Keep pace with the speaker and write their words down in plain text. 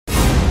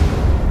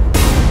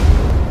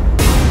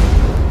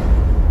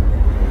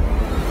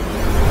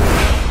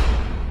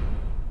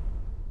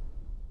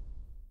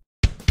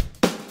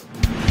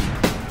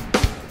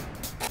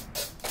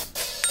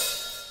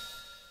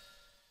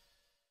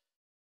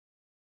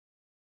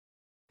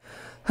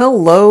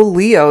Hello,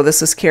 Leo.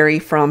 This is Carrie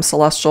from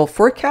Celestial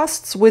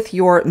Forecasts with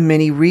your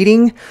mini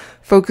reading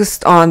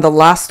focused on the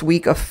last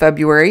week of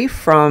February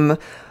from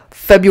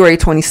February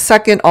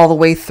 22nd all the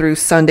way through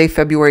Sunday,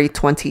 February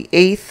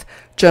 28th.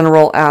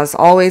 General, as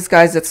always,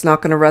 guys, it's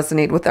not going to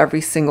resonate with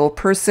every single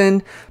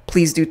person.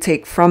 Please do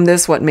take from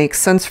this what makes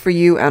sense for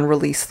you and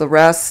release the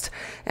rest.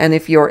 And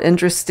if you're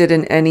interested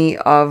in any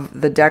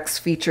of the decks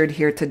featured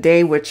here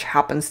today, which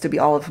happens to be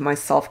all of my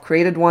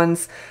self-created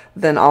ones,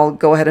 then I'll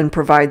go ahead and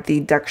provide the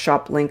deck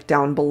shop link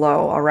down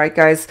below. All right,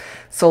 guys.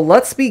 So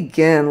let's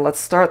begin. Let's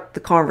start the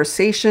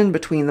conversation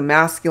between the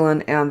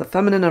masculine and the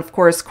feminine. Of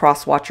course,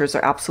 cross watchers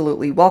are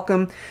absolutely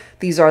welcome.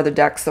 These are the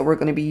decks that we're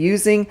going to be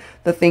using.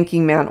 The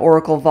Thinking Man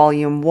Oracle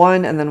Volume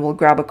 1, and then we'll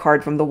grab a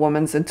card from the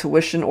Woman's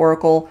Intuition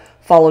Oracle,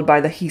 followed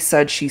by the He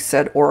Said, She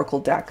Said Oracle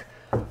deck.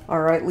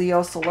 All right,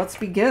 Leo, so let's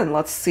begin.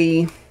 Let's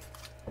see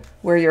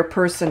where your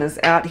person is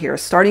at here.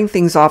 Starting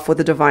things off with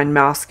the Divine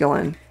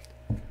Masculine.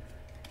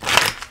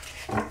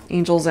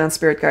 Angels and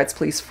Spirit Guides,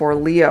 please, for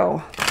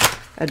Leo.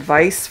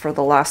 Advice for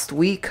the last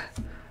week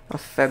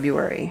of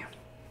February.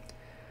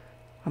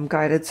 I'm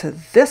guided to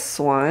this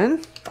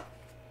one.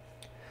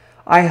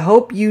 I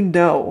hope you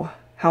know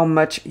how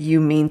much you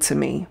mean to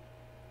me.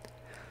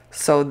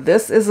 So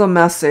this is a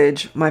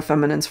message, my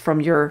feminines,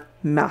 from your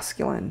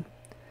masculine.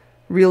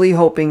 Really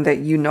hoping that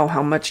you know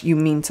how much you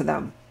mean to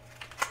them.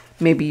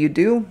 Maybe you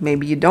do,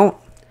 maybe you don't.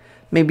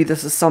 Maybe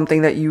this is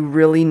something that you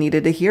really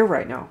needed to hear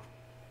right now.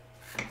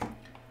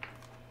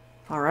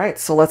 All right,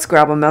 so let's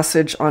grab a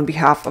message on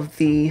behalf of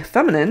the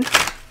feminine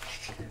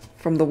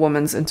from the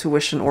Woman's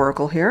Intuition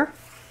Oracle here.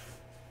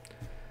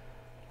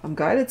 I'm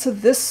guided to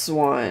this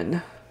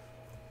one.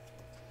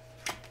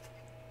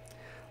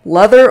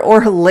 Leather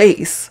or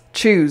lace,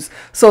 choose.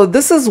 So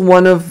this is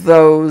one of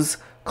those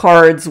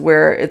cards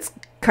where it's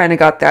kind of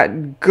got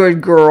that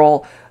good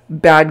girl,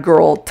 bad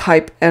girl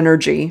type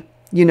energy,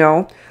 you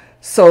know?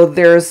 So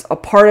there's a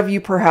part of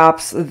you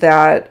perhaps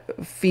that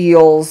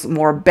feels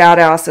more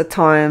badass at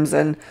times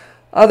and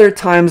other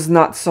times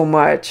not so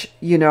much,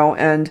 you know,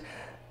 and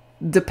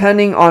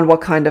depending on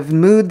what kind of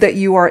mood that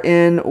you are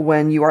in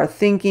when you are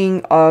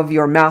thinking of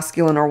your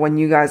masculine or when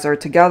you guys are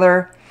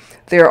together,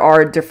 there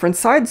are different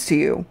sides to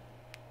you.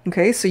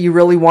 Okay, so you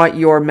really want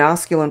your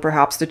masculine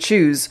perhaps to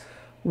choose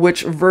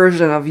which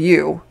version of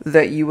you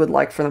that you would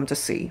like for them to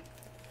see.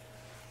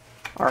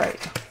 All right,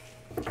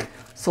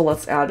 so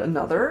let's add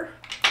another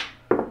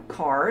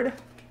card.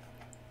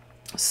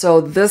 So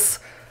this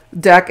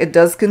deck, it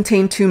does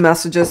contain 2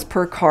 messages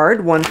per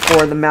card, one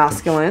for the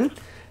masculine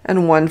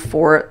and one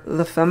for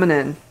the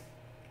feminine.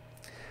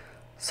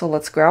 So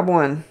let's grab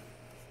one.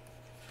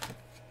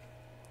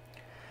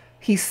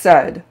 He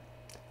said,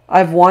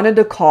 I've wanted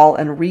to call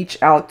and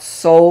reach out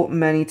so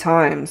many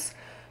times,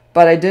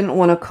 but I didn't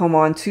want to come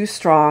on too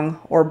strong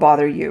or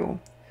bother you.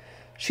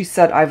 She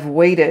said, I've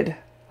waited,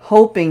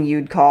 hoping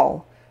you'd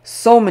call.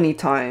 So many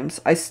times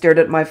I stared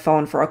at my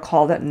phone for a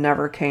call that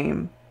never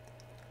came.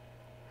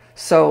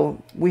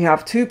 So we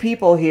have 2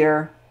 people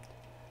here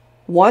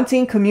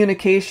wanting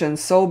communication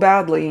so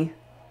badly,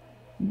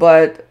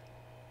 but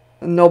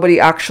nobody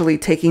actually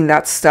taking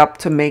that step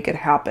to make it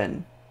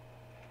happen.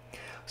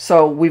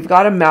 So we've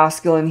got a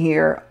masculine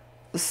here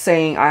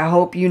saying, I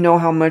hope you know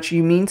how much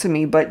you mean to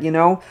me, but you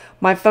know,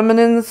 my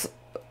feminines,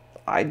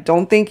 I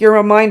don't think you're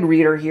a mind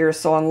reader here,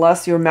 so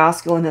unless your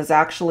masculine has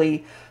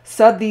actually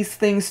said these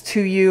things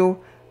to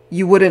you,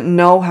 you wouldn't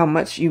know how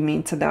much you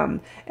mean to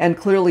them. And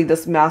clearly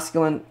this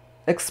masculine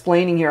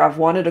explaining here, I've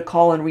wanted to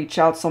call and reach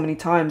out so many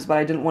times, but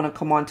I didn't want to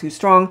come on too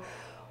strong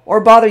or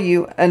bother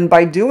you. And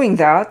by doing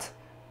that,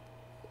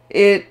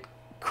 it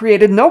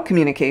created no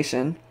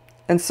communication.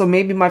 And so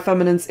maybe my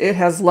feminines, it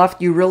has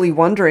left you really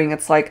wondering.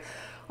 It's like,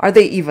 are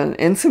they even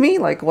into me?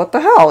 Like, what the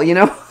hell, you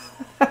know?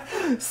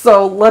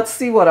 So let's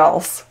see what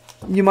else.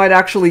 You might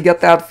actually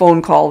get that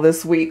phone call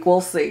this week.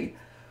 We'll see.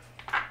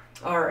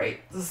 All right,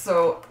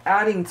 so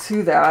adding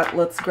to that,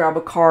 let's grab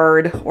a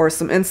card or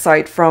some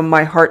insight from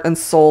my Heart and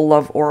Soul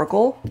Love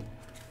Oracle.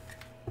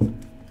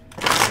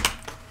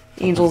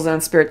 Angels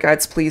and Spirit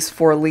Guides, please,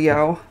 for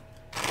Leo,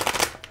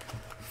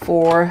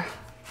 for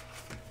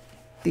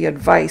the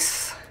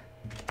advice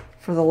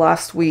for the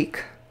last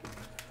week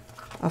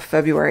of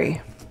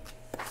February.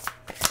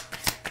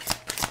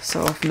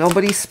 So if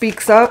nobody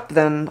speaks up,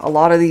 then a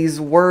lot of these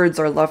words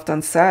are left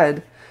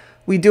unsaid.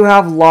 We do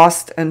have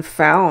lost and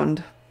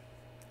found.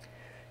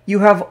 You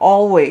have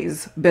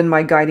always been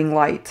my guiding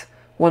light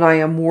when I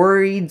am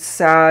worried,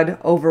 sad,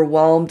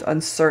 overwhelmed,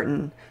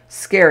 uncertain,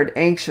 scared,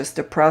 anxious,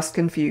 depressed,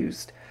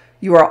 confused.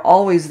 You are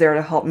always there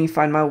to help me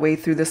find my way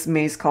through this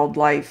maze called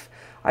life.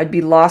 I'd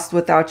be lost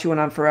without you, and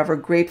I'm forever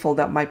grateful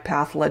that my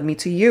path led me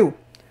to you.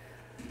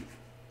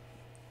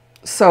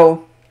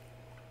 So,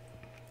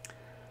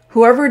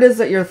 whoever it is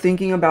that you're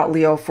thinking about,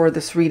 Leo, for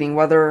this reading,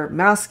 whether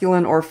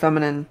masculine or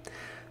feminine,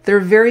 they're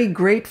very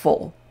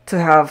grateful to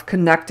have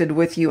connected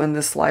with you in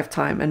this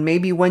lifetime. And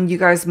maybe when you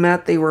guys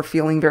met, they were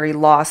feeling very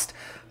lost,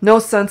 no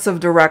sense of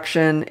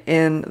direction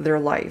in their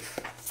life.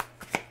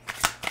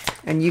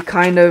 And you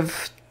kind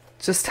of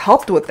just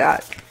helped with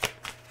that.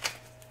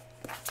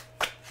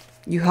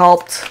 You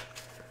helped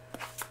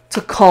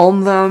to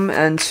calm them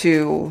and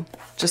to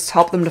just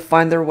help them to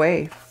find their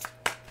way.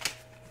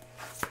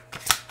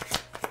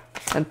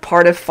 And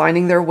part of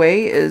finding their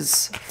way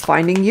is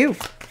finding you.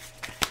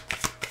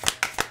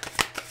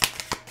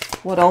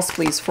 What else,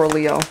 please, for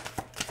Leo?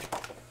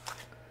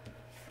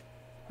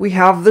 We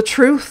have the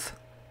truth.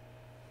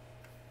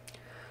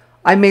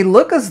 I may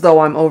look as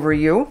though I'm over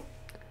you,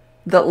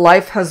 that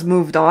life has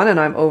moved on and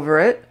I'm over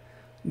it,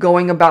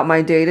 going about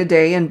my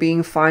day-to-day and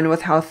being fine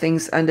with how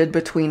things ended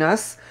between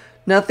us.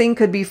 Nothing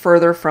could be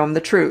further from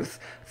the truth.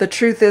 The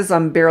truth is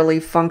I'm barely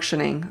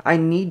functioning. I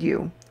need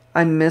you.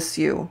 I miss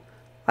you.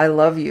 I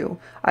love you.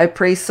 I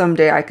pray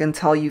someday I can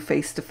tell you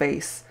face to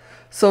face.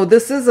 So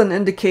this is an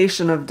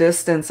indication of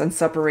distance and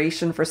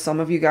separation for some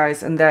of you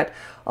guys, and that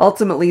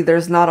ultimately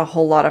there's not a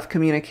whole lot of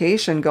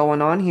communication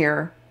going on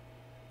here.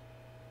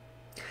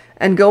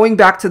 And going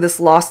back to this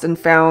lost and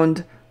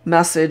found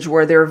message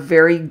where they're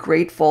very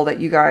grateful that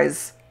you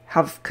guys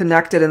have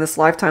connected in this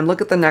lifetime.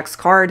 Look at the next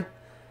card.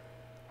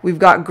 We've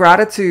got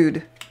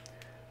gratitude.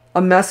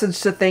 A message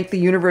to thank the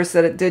universe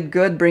that it did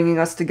good bringing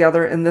us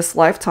together in this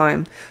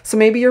lifetime. So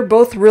maybe you're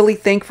both really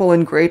thankful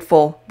and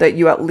grateful that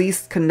you at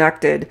least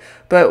connected.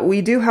 But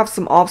we do have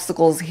some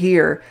obstacles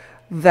here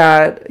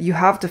that you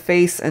have to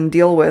face and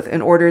deal with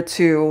in order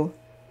to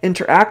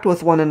interact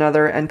with one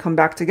another and come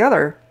back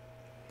together.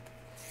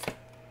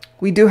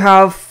 We do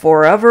have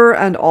forever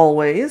and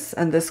always,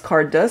 and this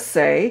card does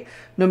say,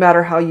 no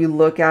matter how you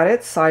look at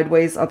it,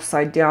 sideways,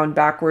 upside down,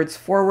 backwards,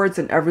 forwards,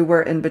 and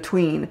everywhere in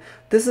between,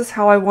 this is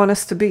how I want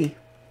us to be.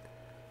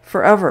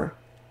 Forever.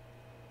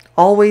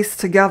 Always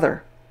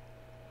together.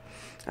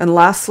 And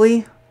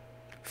lastly,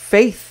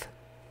 faith.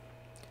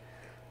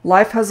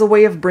 Life has a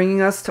way of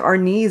bringing us to our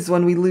knees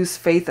when we lose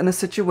faith in a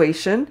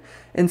situation,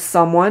 in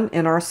someone,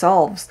 in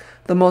ourselves.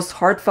 The most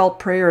heartfelt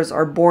prayers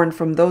are born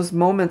from those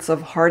moments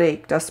of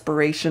heartache,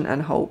 desperation,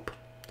 and hope.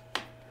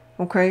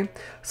 Okay?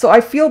 So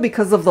I feel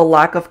because of the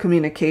lack of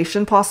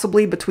communication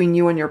possibly between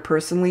you and your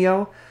person,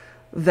 Leo,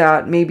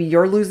 that maybe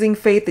you're losing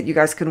faith that you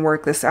guys can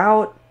work this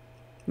out.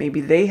 Maybe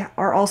they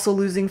are also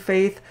losing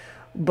faith.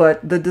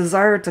 But the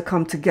desire to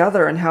come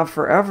together and have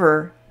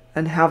forever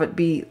and have it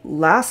be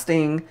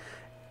lasting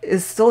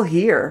is still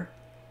here.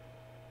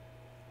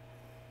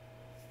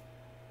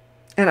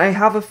 And I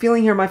have a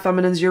feeling here, my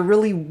feminines, you're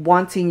really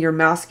wanting your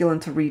masculine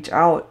to reach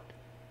out.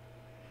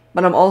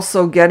 But I'm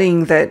also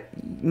getting that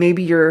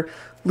maybe you're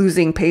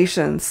losing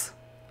patience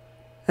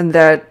and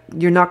that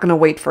you're not going to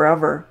wait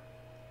forever.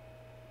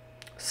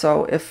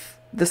 So if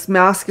this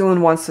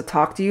masculine wants to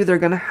talk to you, they're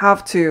going to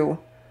have to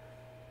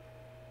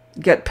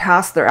get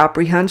past their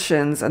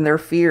apprehensions and their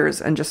fears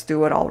and just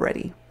do it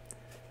already.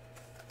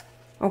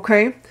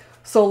 Okay,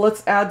 so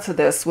let's add to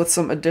this with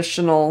some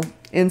additional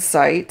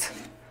insight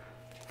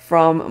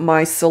from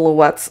my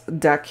silhouettes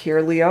deck here,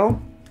 Leo.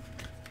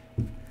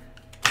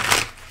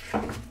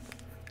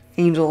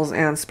 Angels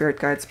and spirit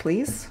guides,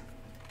 please.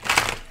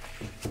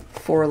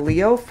 For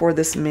Leo, for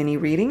this mini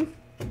reading.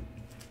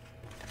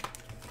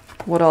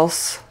 What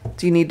else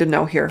do you need to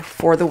know here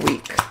for the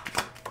week?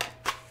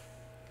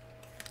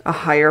 A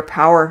higher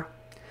power.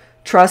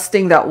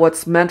 Trusting that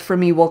what's meant for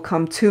me will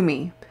come to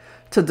me.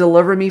 To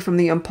deliver me from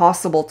the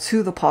impossible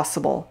to the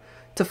possible.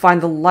 To find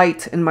the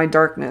light in my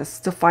darkness.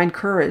 To find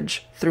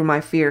courage through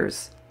my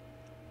fears.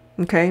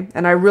 Okay?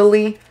 And I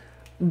really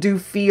do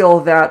feel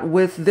that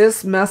with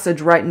this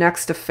message right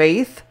next to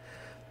faith,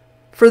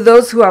 for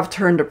those who have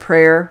turned to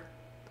prayer,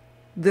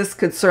 this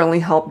could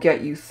certainly help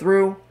get you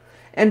through.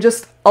 And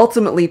just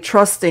ultimately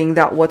trusting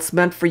that what's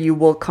meant for you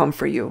will come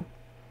for you.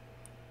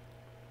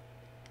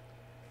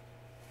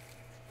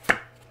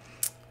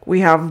 We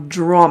have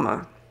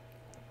drama.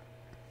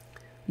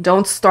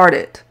 Don't start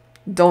it.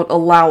 Don't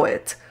allow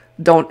it.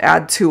 Don't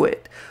add to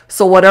it.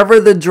 So whatever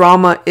the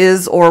drama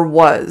is or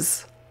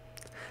was,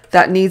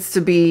 that needs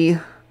to be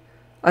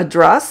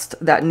addressed.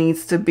 That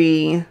needs to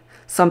be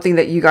something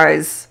that you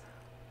guys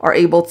are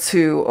able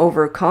to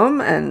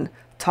overcome and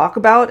talk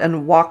about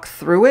and walk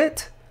through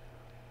it.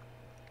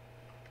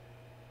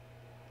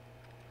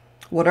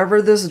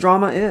 Whatever this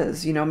drama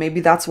is, you know,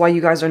 maybe that's why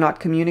you guys are not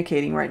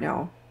communicating right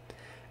now.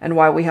 And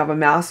why we have a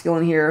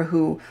masculine here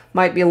who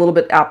might be a little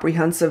bit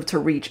apprehensive to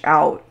reach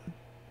out.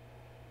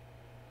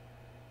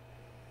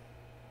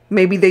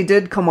 Maybe they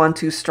did come on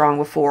too strong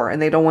before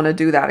and they don't want to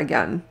do that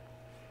again.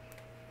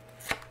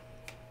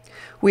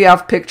 We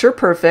have picture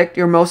perfect.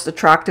 Your most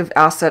attractive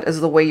asset is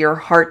the way your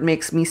heart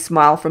makes me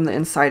smile from the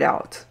inside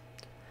out.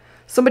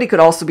 Somebody could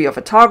also be a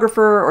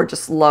photographer or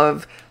just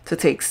love to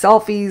take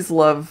selfies,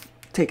 love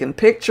taking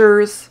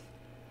pictures.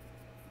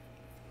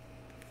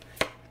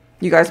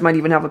 You guys might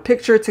even have a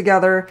picture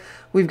together.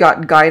 We've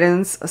got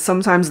guidance.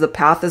 Sometimes the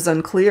path is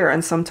unclear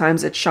and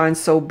sometimes it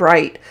shines so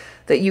bright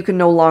that you can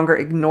no longer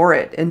ignore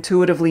it,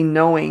 intuitively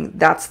knowing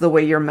that's the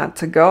way you're meant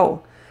to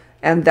go.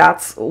 And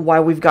that's why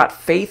we've got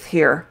faith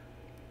here.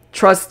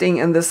 Trusting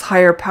in this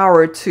higher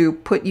power to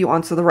put you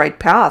onto the right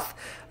path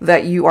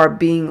that you are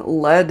being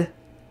led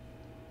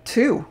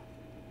to.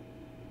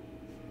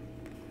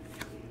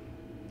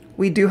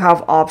 we do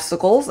have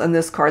obstacles, and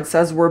this card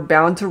says we're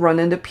bound to run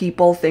into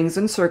people, things,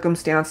 and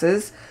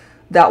circumstances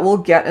that will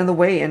get in the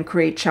way and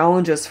create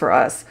challenges for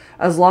us.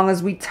 As long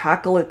as we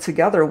tackle it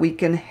together, we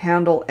can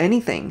handle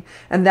anything.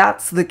 And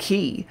that's the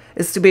key,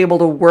 is to be able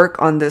to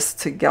work on this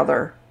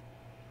together.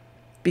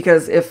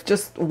 Because if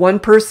just one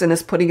person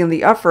is putting in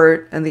the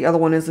effort and the other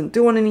one isn't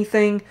doing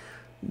anything,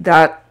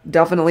 that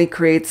definitely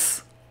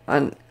creates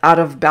an out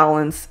of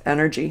balance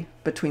energy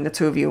between the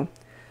two of you.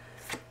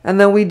 And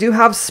then we do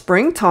have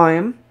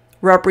springtime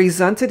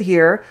represented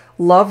here.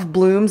 Love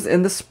blooms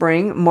in the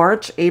spring,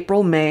 March,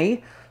 April,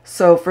 May.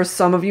 So for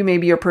some of you,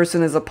 maybe your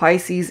person is a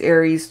Pisces,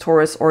 Aries,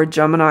 Taurus, or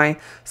Gemini.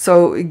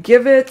 So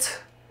give it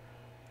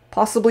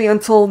possibly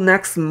until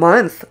next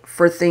month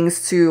for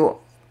things to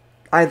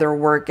either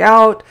work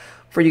out,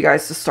 for you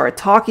guys to start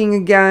talking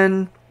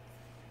again,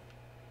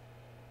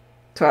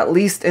 to at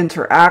least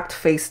interact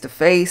face to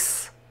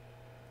face.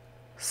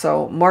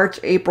 So March,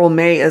 April,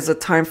 May is a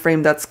time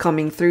frame that's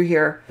coming through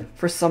here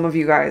for some of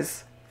you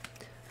guys.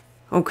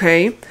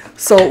 Okay,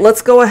 so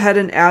let's go ahead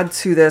and add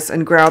to this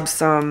and grab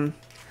some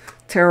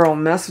tarot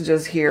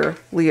messages here,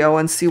 Leo,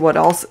 and see what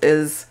else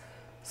is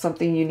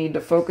something you need to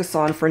focus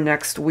on for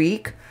next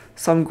week.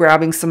 So I'm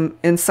grabbing some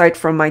insight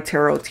from my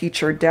tarot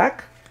teacher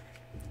deck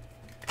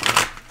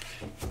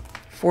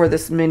for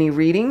this mini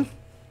reading.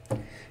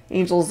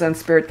 Angels and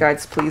spirit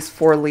guides, please,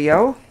 for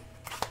Leo.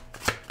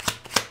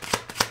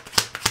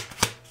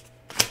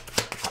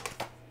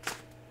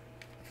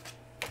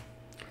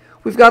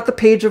 We've got the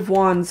Page of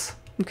Wands.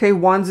 Okay,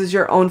 Wands is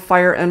your own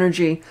fire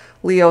energy,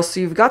 Leo, so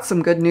you've got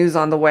some good news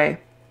on the way.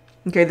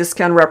 Okay, this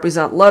can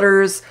represent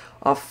letters,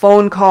 a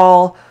phone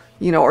call,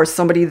 you know, or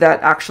somebody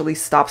that actually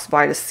stops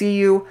by to see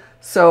you.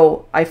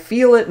 So I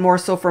feel it more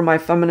so for my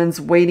feminines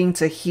waiting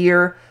to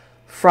hear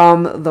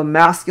from the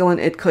masculine.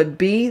 It could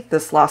be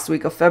this last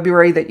week of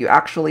February that you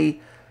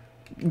actually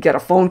get a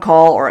phone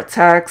call or a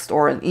text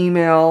or an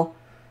email,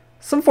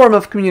 some form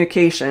of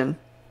communication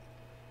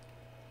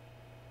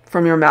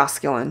from your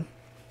masculine.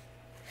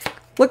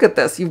 Look at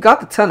this. You've got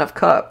the Ten of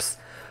Cups.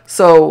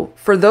 So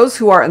for those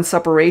who are in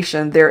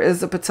separation, there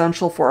is a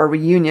potential for a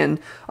reunion,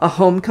 a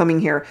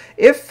homecoming here.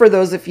 If for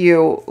those of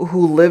you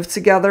who live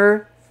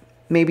together,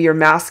 maybe you're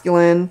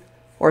masculine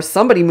or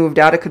somebody moved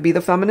out, it could be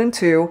the feminine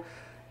too,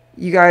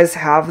 you guys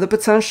have the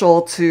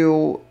potential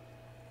to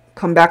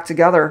come back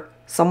together.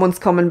 Someone's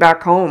coming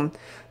back home.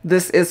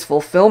 This is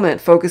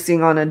fulfillment,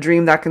 focusing on a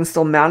dream that can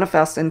still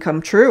manifest and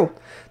come true.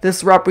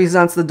 This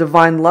represents the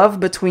divine love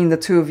between the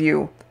two of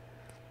you,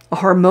 a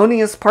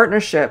harmonious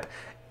partnership.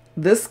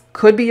 This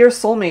could be your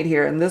soulmate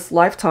here in this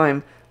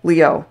lifetime,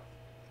 Leo.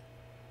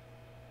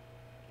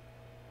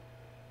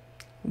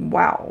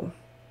 Wow.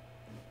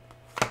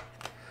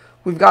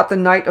 We've got the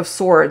Knight of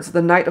Swords.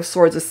 The Knight of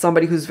Swords is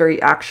somebody who's very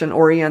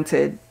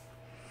action-oriented.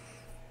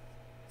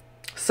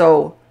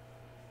 So,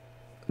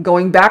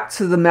 going back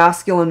to the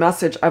masculine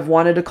message, I've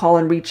wanted to call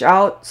and reach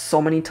out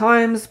so many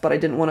times, but I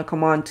didn't want to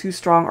come on too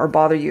strong or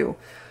bother you.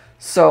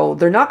 So,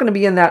 they're not going to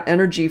be in that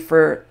energy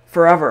for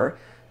forever.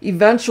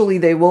 Eventually,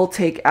 they will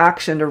take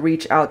action to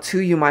reach out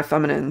to you, my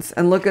feminines.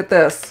 And look at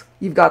this.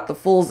 You've got the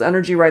Fool's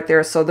energy right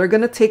there. So they're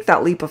going to take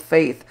that leap of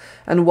faith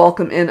and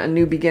welcome in a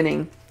new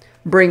beginning.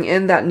 Bring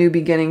in that new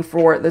beginning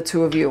for the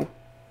two of you.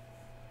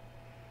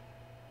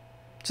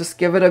 Just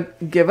give it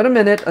a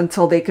minute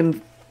until they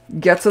can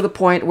get to the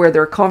point where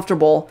they're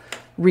comfortable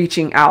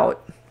reaching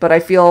out. But I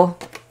feel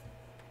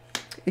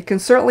it can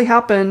certainly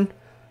happen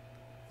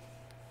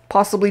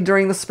possibly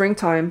during the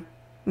springtime.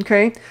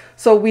 Okay,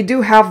 so we do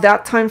have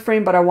that time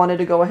frame, but I wanted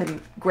to go ahead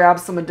and grab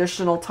some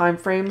additional time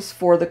frames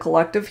for the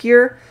collective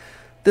here.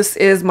 This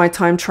is my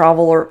time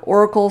traveler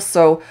oracle,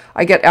 so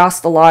I get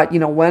asked a lot, you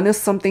know, when is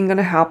something going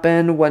to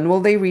happen? When will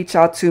they reach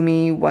out to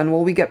me? When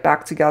will we get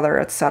back together,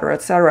 etc.,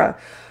 etc.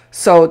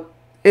 So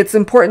it's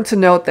important to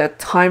note that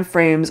time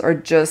frames are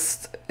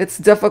just, it's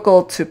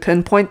difficult to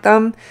pinpoint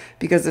them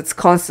because it's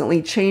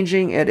constantly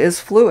changing. It is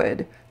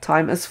fluid.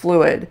 Time is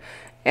fluid,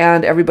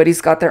 and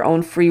everybody's got their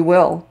own free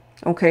will.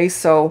 Okay,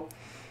 so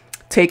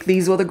take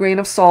these with a grain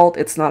of salt.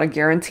 It's not a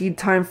guaranteed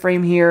time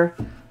frame here,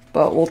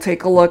 but we'll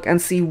take a look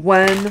and see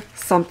when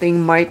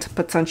something might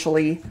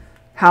potentially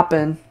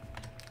happen.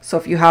 So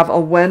if you have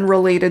a when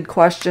related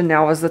question,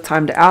 now is the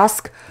time to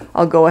ask.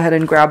 I'll go ahead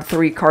and grab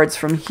 3 cards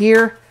from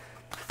here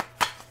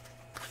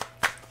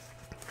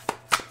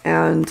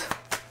and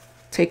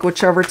take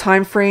whichever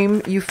time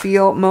frame you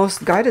feel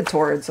most guided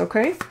towards,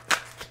 okay?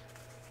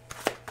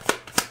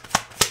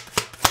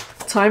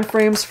 Time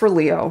frames for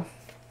Leo.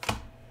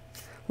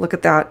 Look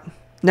at that.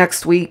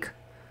 Next week.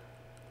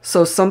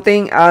 So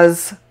something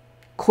as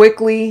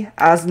quickly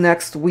as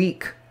next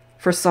week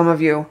for some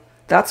of you.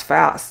 That's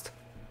fast.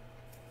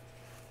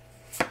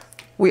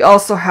 We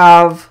also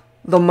have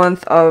the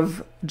month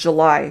of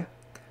July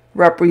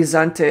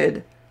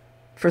represented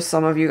for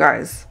some of you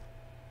guys.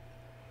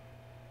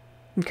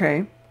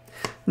 Okay.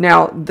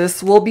 Now,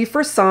 this will be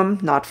for some,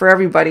 not for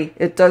everybody.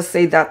 It does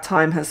say that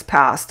time has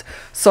passed.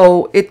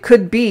 So it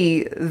could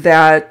be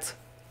that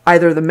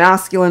either the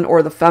masculine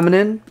or the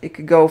feminine, it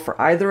could go for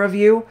either of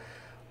you,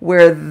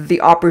 where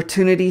the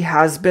opportunity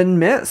has been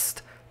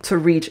missed to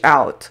reach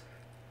out,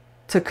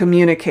 to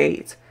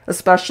communicate,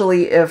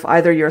 especially if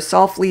either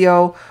yourself,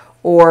 Leo,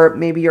 or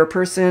maybe your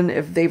person,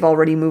 if they've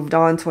already moved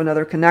on to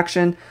another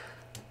connection.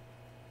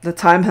 The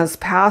time has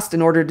passed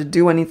in order to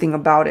do anything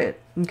about it.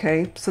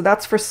 Okay, so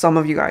that's for some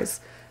of you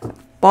guys.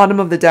 Bottom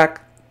of the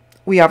deck,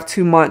 we have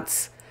 2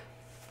 months,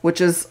 which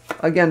is,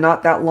 again,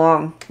 not that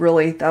long,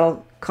 really.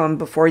 That'll come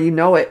before you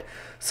know it.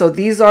 So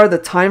these are the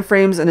time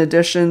frames in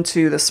addition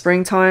to the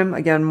springtime.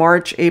 Again,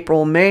 March,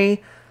 April,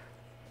 May.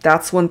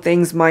 That's when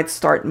things might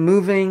start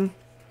moving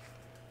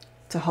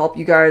to help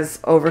you guys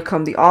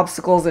overcome the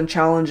obstacles and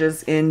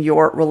challenges in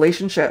your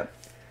relationship.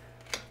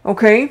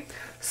 Okay,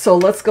 so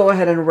let's go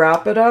ahead and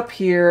wrap it up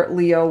here,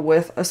 Leo,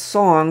 with a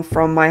song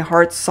from my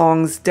Heart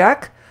Songs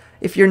deck.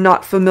 If you're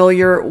not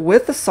familiar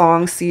with the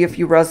song, see if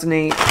you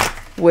resonate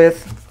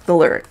with the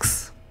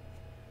lyrics.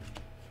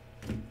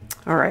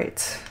 All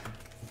right.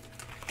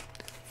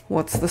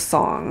 What's the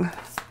song?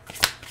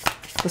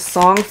 The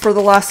song for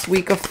the last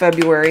week of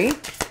February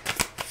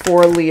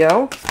for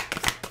Leo.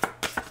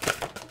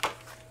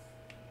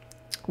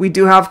 We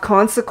do have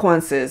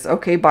Consequences,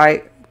 okay,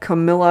 by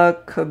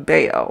Camila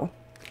Cabello.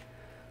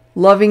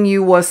 Loving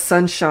you was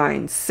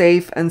sunshine,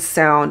 safe and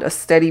sound, a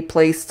steady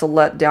place to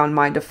let down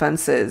my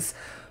defenses,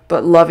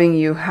 but loving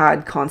you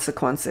had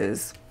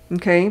consequences,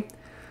 okay?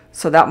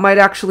 So that might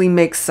actually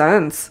make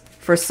sense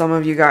for some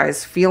of you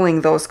guys,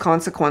 feeling those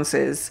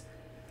consequences.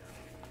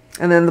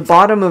 And then the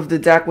bottom of the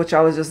deck, which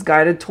I was just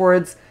guided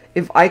towards,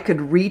 if I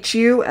could reach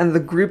you, and the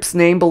group's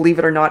name, believe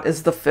it or not,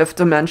 is The Fifth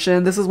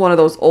Dimension. This is one of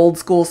those old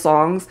school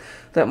songs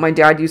that my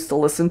dad used to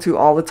listen to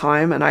all the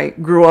time, and I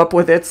grew up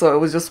with it, so it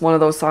was just one of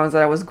those songs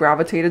that I was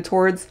gravitated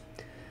towards.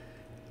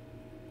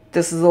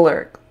 This is the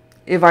lyric.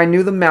 If I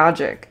knew the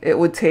magic it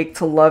would take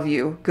to love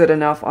you good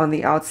enough on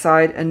the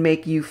outside and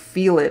make you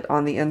feel it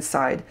on the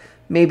inside,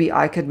 maybe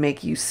I could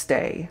make you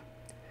stay.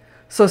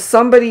 So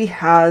somebody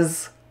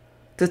has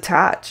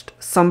detached.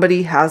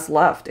 Somebody has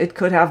left. It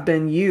could have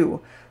been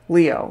you,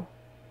 Leo.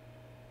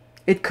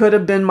 It could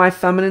have been my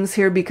feminines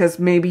here, because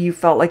maybe you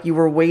felt like you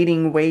were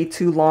waiting way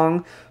too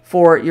long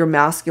for your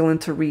masculine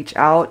to reach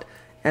out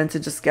and to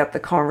just get the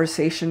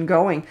conversation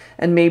going.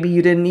 And maybe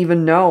you didn't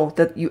even know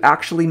that you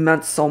actually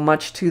meant so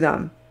much to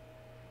them.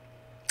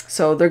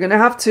 So they're going to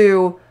have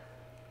to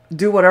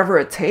do whatever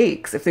it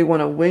takes if they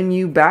want to win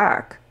you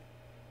back,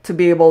 to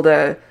be able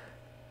to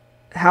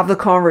have the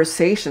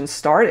conversation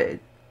started.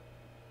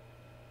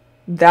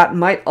 That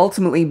might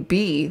ultimately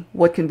be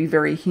what can be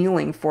very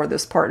healing for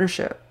this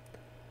partnership.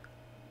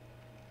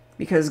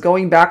 Because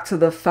going back to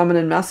the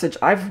feminine message,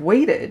 I've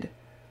waited,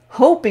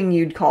 hoping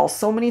you'd call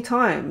so many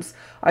times.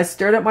 I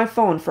stared at my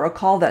phone for a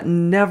call that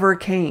never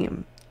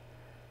came.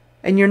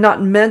 And you're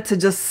not meant to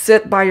just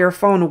sit by your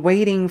phone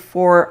waiting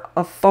for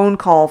a phone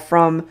call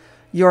from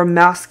your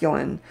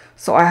masculine.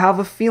 So I have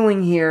a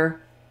feeling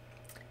here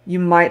you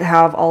might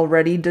have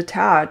already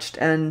detached,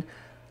 and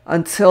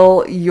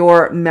until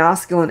your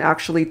masculine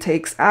actually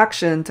takes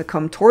action to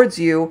come towards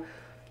you,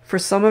 for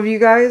some of you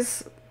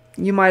guys,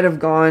 you might have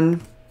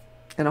gone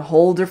in a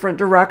whole different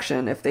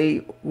direction. If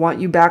they want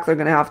you back, they're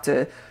going to have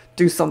to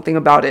do something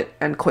about it,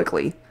 and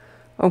quickly.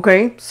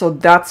 Okay, so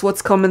that's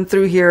what's coming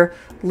through here,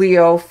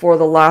 Leo, for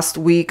the last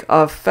week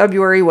of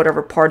February,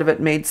 whatever part of it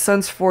made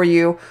sense for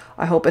you.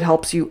 I hope it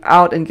helps you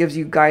out and gives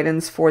you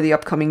guidance for the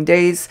upcoming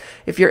days.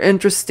 If you're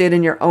interested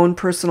in your own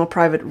personal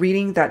private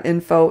reading, that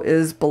info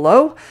is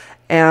below.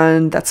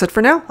 And that's it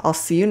for now. I'll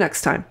see you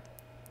next time.